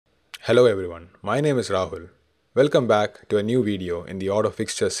Hello everyone, my name is Rahul. Welcome back to a new video in the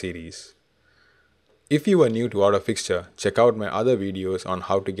Autofixture series. If you are new to Autofixture, check out my other videos on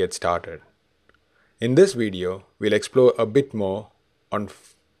how to get started. In this video, we'll explore a bit more on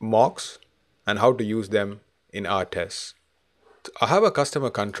mocks and how to use them in our tests. I have a customer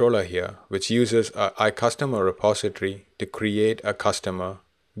controller here which uses a iCustomer repository to create a customer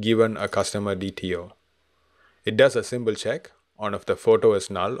given a customer DTO. It does a simple check on if the photo is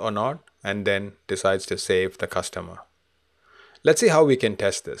null or not and then decides to save the customer. Let's see how we can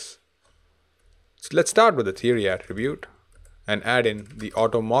test this. So let's start with the theory attribute and add in the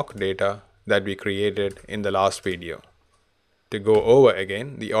auto mock data that we created in the last video. To go over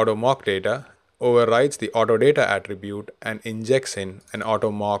again, the auto mock data overrides the auto data attribute and injects in an auto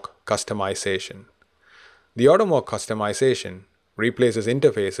mock customization. The auto mock customization replaces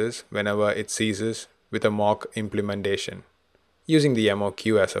interfaces whenever it ceases with a mock implementation, using the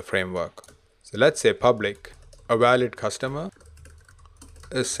MOQ as a framework. So let's say public, a valid customer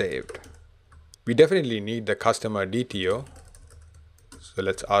is saved. We definitely need the customer DTO. So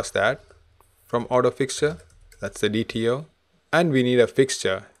let's ask that from Autofixture. That's the DTO. And we need a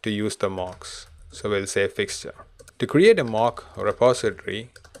fixture to use the mocks. So we'll say fixture. To create a mock repository,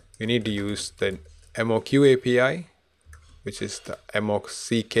 we need to use the MOQ API, which is the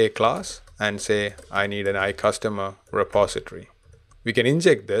MOCK class, and say I need an iCustomer repository. We can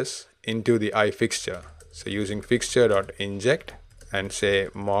inject this into the iFixture. So using fixture.inject and say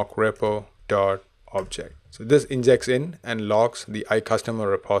mockrepo.object. So this injects in and logs the iCustomer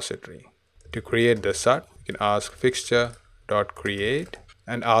repository. To create the SUT, you can ask fixture.create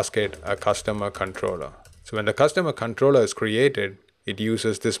and ask it a customer controller. So when the customer controller is created, it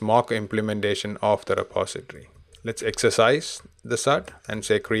uses this mock implementation of the repository. Let's exercise the SUT and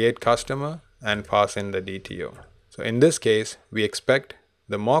say create customer and pass in the DTO. So in this case, we expect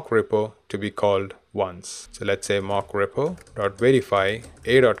the mock repo to be called once. So let's say mock repo.verify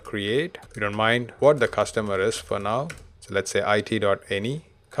a.create. We don't mind what the customer is for now. So let's say it.any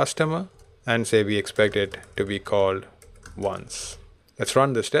customer and say we expect it to be called once. Let's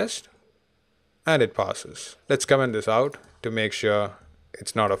run this test and it passes. Let's comment this out to make sure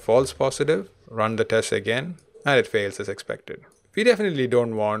it's not a false positive. Run the test again and it fails as expected. We definitely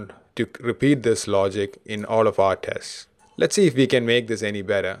don't want to repeat this logic in all of our tests. Let's see if we can make this any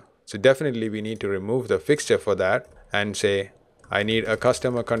better. So definitely we need to remove the fixture for that and say I need a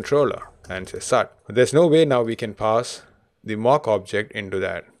customer controller and say SUT. But there's no way now we can pass the mock object into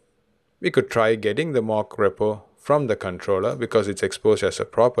that. We could try getting the mock repo from the controller because it's exposed as a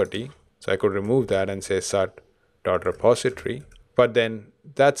property. So I could remove that and say SUT.repository. But then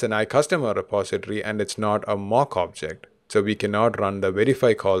that's an iCustomer repository and it's not a mock object. So we cannot run the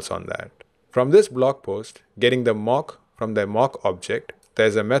verify calls on that. From this blog post, getting the mock from the mock object,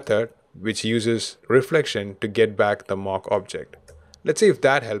 there's a method which uses reflection to get back the mock object. Let's see if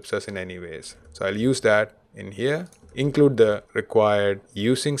that helps us in any ways. So I'll use that in here, include the required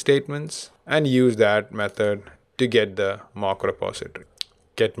using statements and use that method to get the mock repository.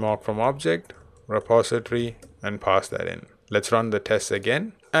 Get mock from object, repository and pass that in. Let's run the test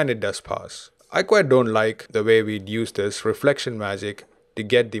again and it does pass. I quite don't like the way we'd use this reflection magic to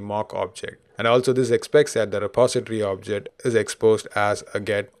get the mock object. And also this expects that the repository object is exposed as a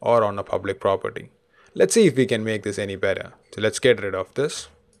get or on a public property. Let's see if we can make this any better. So let's get rid of this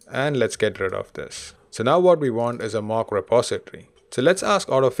and let's get rid of this. So now what we want is a mock repository. So let's ask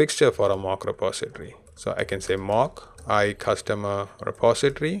Autofixture for a mock repository. So I can say mock iCustomer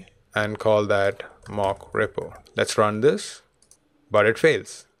repository and call that mock repo. Let's run this, but it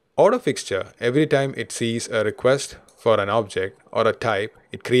fails. Autofixture, every time it sees a request for an object or a type,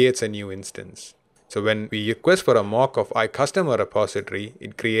 it creates a new instance. So when we request for a mock of iCustomer repository,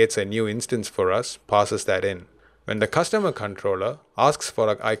 it creates a new instance for us, passes that in. When the customer controller asks for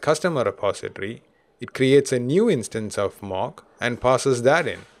an iCustomer repository, it creates a new instance of mock and passes that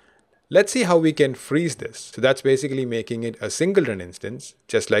in. Let's see how we can freeze this. So that's basically making it a singleton instance,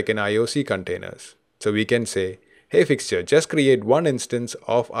 just like in IOC containers. So we can say, hey fixture, just create one instance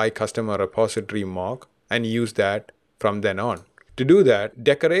of iCustomer repository mock and use that from then on. To do that,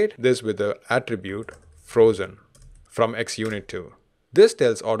 decorate this with the attribute frozen from Xunit2. This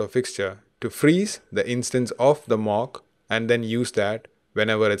tells Autofixture to freeze the instance of the mock and then use that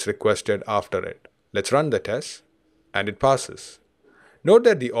whenever it's requested after it. Let's run the test and it passes. Note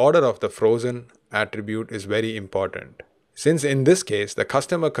that the order of the frozen attribute is very important. Since in this case, the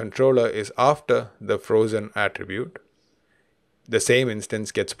customer controller is after the frozen attribute, the same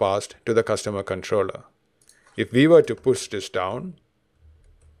instance gets passed to the customer controller. If we were to push this down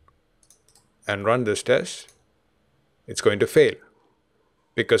and run this test, it's going to fail.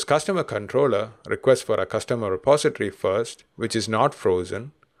 Because customer controller requests for a customer repository first, which is not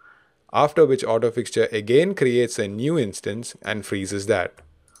frozen, after which Autofixture again creates a new instance and freezes that.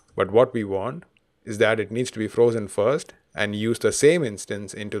 But what we want is that it needs to be frozen first and use the same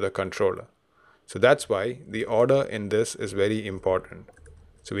instance into the controller. So that's why the order in this is very important.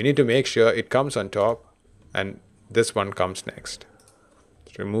 So we need to make sure it comes on top and this one comes next.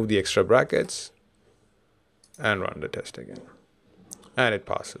 So remove the extra brackets and run the test again. And it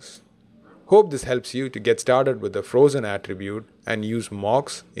passes. Hope this helps you to get started with the frozen attribute and use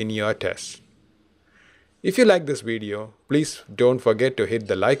mocks in your tests. If you like this video, please don't forget to hit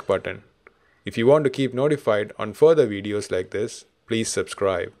the like button. If you want to keep notified on further videos like this, please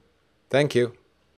subscribe. Thank you.